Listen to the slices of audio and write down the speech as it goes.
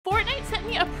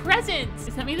me a present.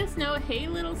 It sent me this note. Hey,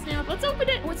 little snap. Let's open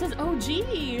it. Oh, it says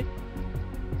OG.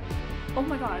 Oh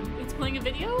my God, it's playing a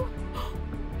video?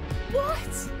 What?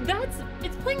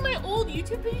 It's playing my old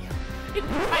YouTube video.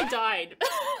 I died.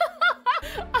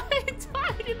 I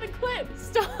died in the clip.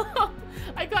 Stop.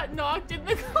 I got knocked in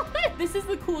the clip. This is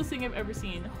the coolest thing I've ever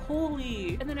seen.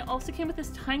 Holy. And then it also came with this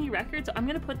tiny record, so I'm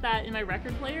gonna put that in my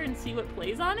record player and see what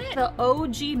plays on it. The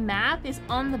OG map is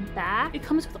on the back. It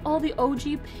comes with all the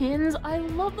OG pins. I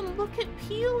love them. Look at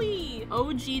Peely.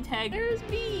 OG tag. There's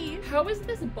me. How is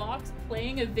this box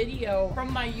playing a video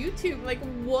from my YouTube? Like,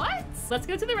 what? Let's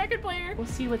go to the record player. We'll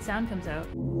see what sound comes out.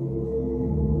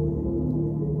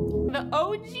 The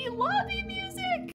OG lobby music.